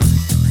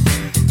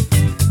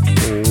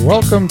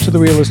Welcome to the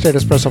Real Estate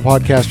Espresso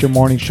Podcast, your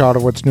morning shot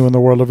of what's new in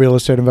the world of real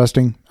estate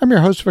investing. I'm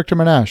your host, Victor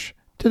Menashe.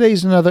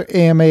 Today's another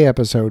AMA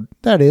episode.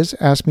 That is,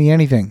 Ask Me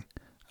Anything.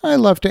 I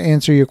love to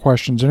answer your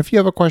questions, and if you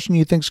have a question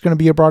you think is going to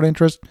be of broad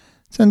interest,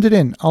 send it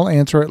in. I'll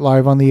answer it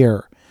live on the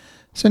air.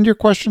 Send your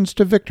questions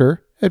to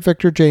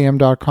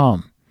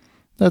victor@victorjm.com.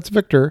 That's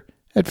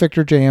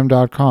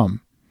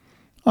victor@victorjm.com.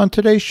 On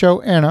today's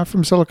show, Anna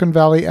from Silicon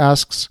Valley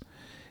asks,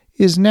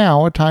 is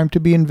now a time to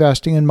be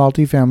investing in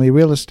multifamily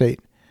real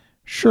estate?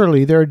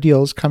 Surely there are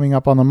deals coming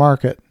up on the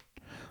market.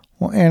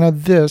 Well, Anna,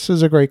 this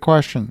is a great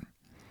question.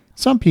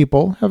 Some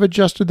people have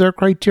adjusted their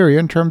criteria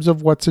in terms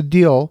of what's a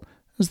deal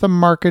as the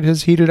market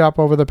has heated up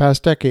over the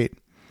past decade.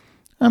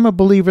 I'm a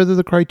believer that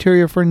the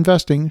criteria for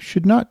investing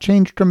should not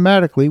change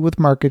dramatically with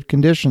market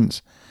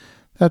conditions.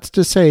 That's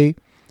to say,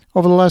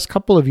 over the last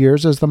couple of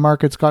years, as the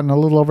market's gotten a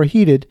little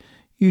overheated,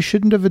 you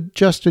shouldn't have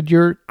adjusted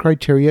your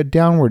criteria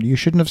downward. You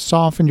shouldn't have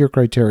softened your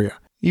criteria,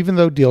 even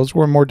though deals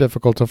were more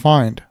difficult to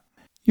find.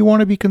 You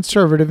want to be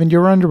conservative in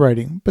your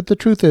underwriting, but the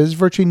truth is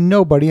virtually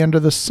nobody under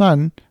the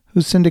sun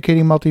who's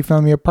syndicating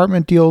multifamily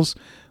apartment deals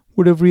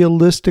would have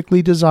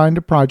realistically designed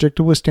a project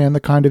to withstand the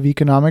kind of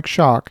economic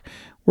shock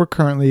we're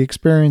currently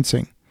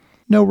experiencing.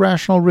 No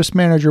rational risk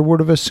manager would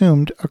have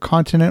assumed a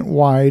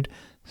continent-wide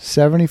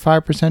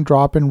 75%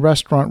 drop in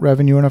restaurant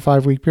revenue in a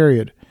 5-week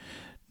period.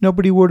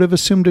 Nobody would have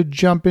assumed a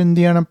jump in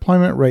the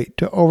unemployment rate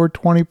to over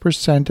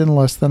 20% in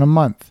less than a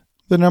month.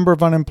 The number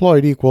of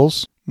unemployed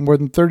equals more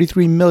than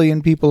 33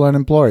 million people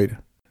unemployed.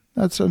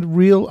 That's a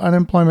real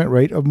unemployment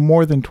rate of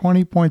more than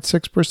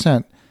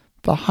 20.6%,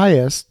 the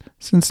highest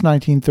since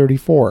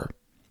 1934.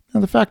 Now,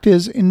 the fact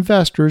is,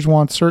 investors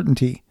want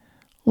certainty.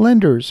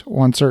 Lenders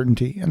want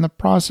certainty, and the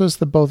process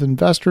that both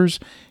investors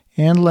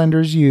and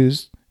lenders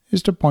use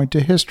is to point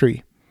to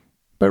history.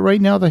 But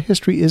right now, the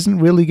history isn't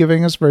really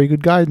giving us very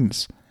good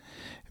guidance.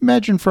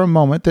 Imagine for a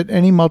moment that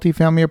any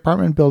multifamily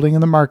apartment building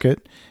in the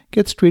market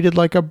gets treated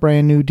like a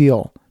brand new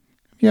deal.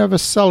 If you have a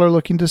seller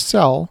looking to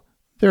sell,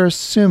 they're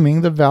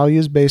assuming the value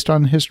is based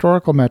on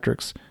historical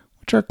metrics,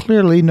 which are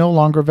clearly no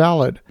longer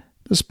valid,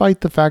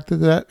 despite the fact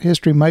that that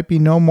history might be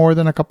no more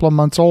than a couple of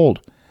months old.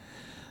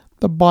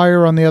 The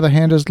buyer, on the other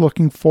hand, is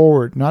looking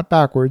forward, not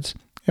backwards,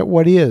 at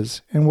what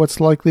is and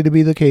what's likely to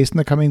be the case in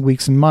the coming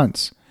weeks and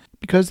months.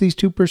 Because these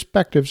two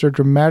perspectives are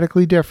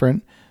dramatically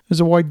different, there's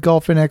a wide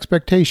gulf in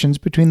expectations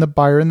between the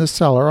buyer and the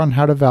seller on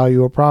how to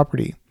value a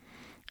property.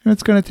 And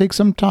it's going to take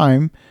some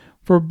time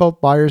for both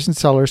buyers and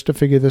sellers to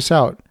figure this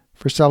out,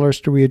 for sellers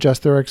to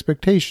readjust their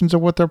expectations of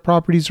what their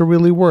properties are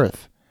really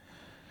worth.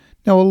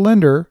 Now, a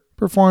lender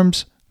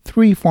performs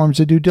 3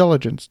 forms of due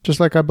diligence, just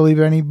like I believe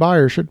any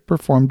buyer should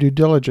perform due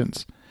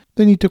diligence.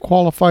 They need to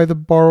qualify the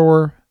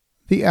borrower,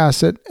 the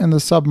asset, and the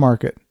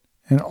submarket.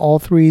 And all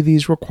 3 of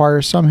these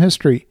require some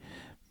history.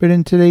 But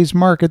in today's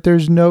market,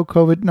 there's no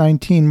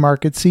COVID-19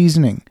 market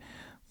seasoning.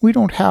 We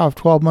don't have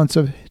 12 months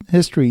of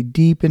history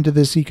deep into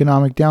this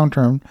economic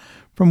downturn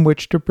from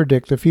which to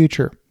predict the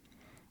future.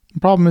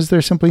 The problem is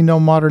there's simply no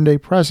modern-day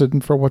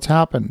precedent for what's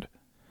happened.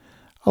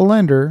 A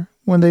lender,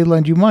 when they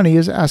lend you money,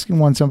 is asking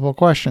one simple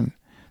question.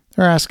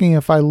 They're asking,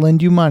 if I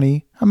lend you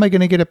money, how am I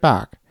going to get it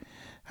back?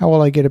 How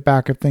will I get it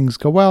back if things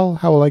go well?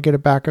 How will I get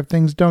it back if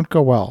things don't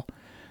go well?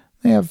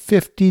 They have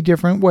 50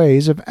 different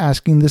ways of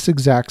asking this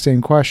exact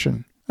same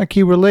question. A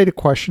key related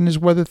question is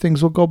whether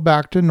things will go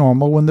back to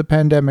normal when the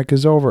pandemic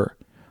is over,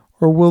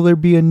 or will there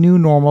be a new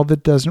normal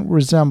that doesn't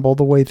resemble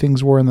the way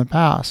things were in the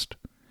past?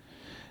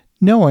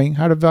 Knowing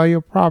how to value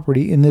a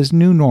property in this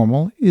new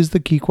normal is the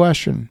key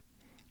question.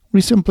 We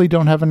simply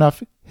don't have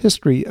enough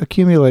history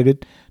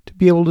accumulated to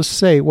be able to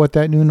say what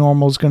that new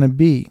normal is going to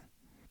be.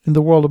 In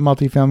the world of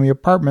multifamily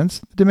apartments,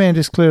 the demand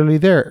is clearly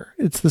there.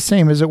 It's the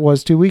same as it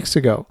was 2 weeks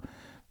ago.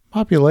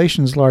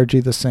 Population is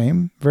largely the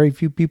same. Very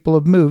few people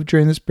have moved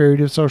during this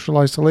period of social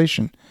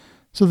isolation,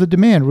 so the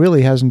demand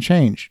really hasn't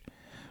changed.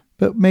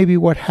 But maybe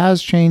what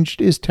has changed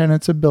is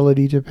tenants'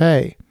 ability to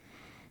pay.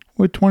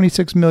 With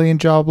 26 million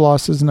job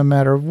losses in a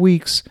matter of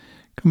weeks,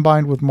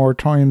 combined with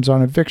moratoriums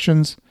on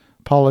evictions,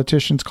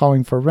 politicians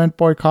calling for rent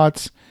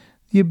boycotts,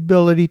 the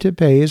ability to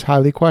pay is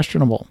highly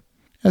questionable.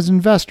 As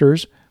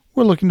investors,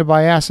 we're looking to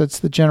buy assets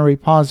that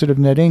generate positive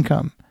net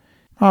income.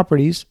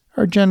 Properties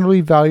are generally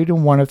valued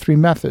in one of 3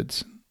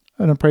 methods.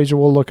 An appraiser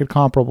will look at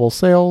comparable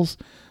sales,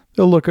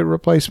 they'll look at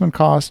replacement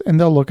costs, and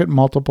they'll look at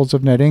multiples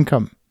of net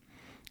income.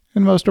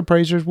 And most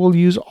appraisers will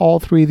use all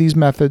 3 of these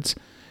methods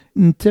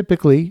and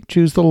typically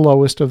choose the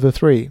lowest of the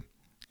 3.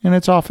 And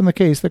it's often the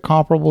case that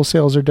comparable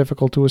sales are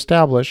difficult to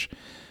establish.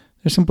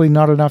 There's simply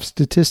not enough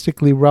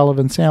statistically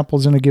relevant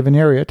samples in a given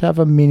area to have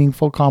a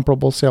meaningful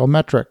comparable sale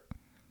metric.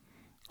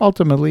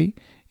 Ultimately,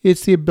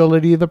 it's the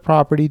ability of the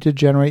property to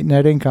generate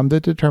net income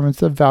that determines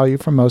the value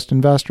for most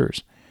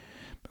investors.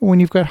 But when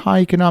you've got high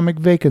economic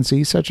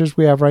vacancy, such as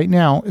we have right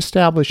now,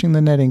 establishing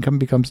the net income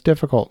becomes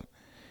difficult.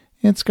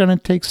 It's going to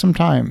take some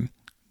time.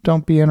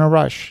 Don't be in a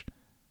rush.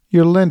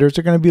 Your lenders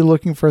are going to be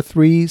looking for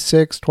 3,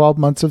 6, 12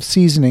 months of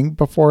seasoning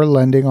before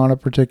lending on a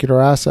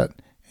particular asset.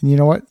 And you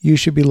know what? You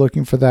should be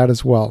looking for that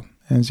as well.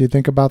 And as you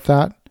think about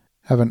that,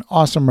 have an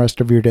awesome rest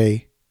of your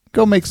day.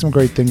 Go make some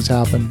great things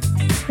happen.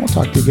 We'll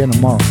talk to you again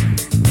tomorrow.